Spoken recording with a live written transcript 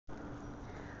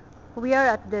We are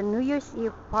at the New Year's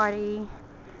Eve party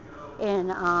in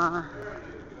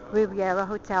Riviera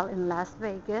Hotel in Las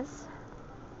Vegas.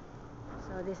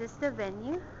 So this is the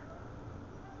venue.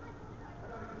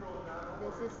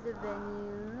 This is the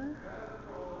venue.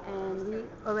 And we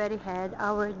already had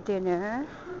our dinner.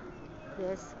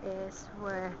 This is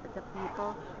where the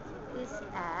people is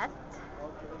at.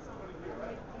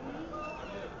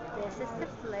 This is the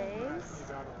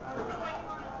place.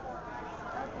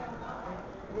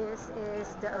 This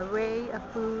is the array of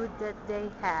food that they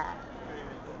have.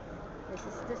 This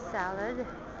is the salad.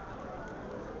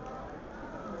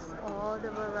 This is all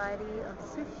the variety of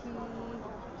sushi.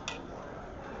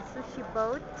 The sushi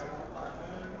boat.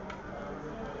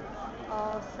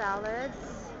 All salads.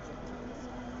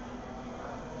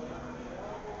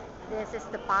 This is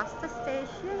the pasta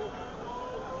station.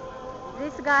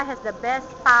 This guy has the best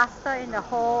pasta in the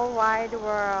whole wide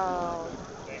world.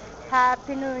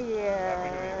 Happy New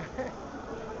Year!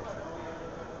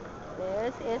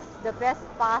 This is the best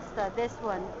pasta. This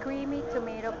one, creamy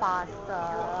tomato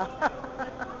pasta.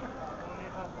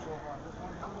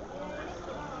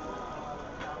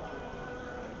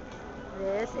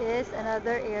 This is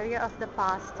another area of the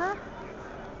pasta.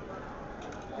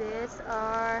 These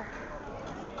are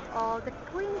all the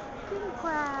king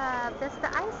crab. That's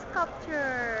the ice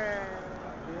sculpture.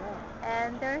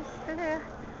 And there's the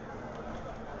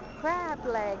crab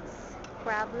legs.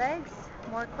 Crab legs.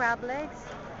 More crab legs.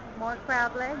 More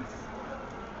crab legs.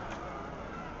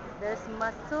 There's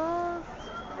mussels.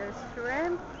 There's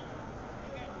shrimp.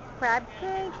 Crab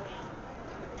cake.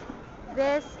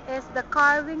 This is the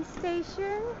carving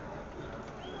station.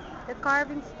 The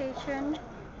carving station.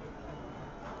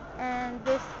 And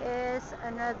this is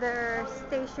another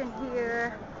station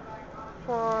here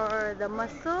for the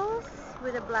mussels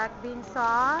with the black bean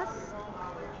sauce.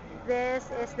 This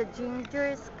is the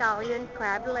ginger scallion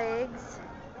crab legs,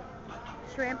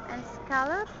 shrimp and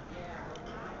scallop.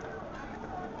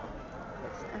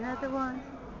 There's another one.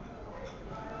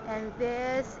 And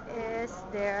this is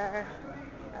their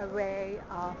array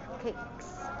of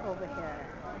cakes over here.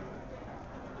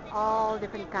 All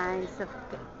different kinds of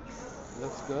cakes.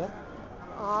 Looks good.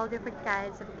 All different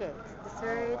kinds of cakes,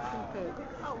 desserts and cakes.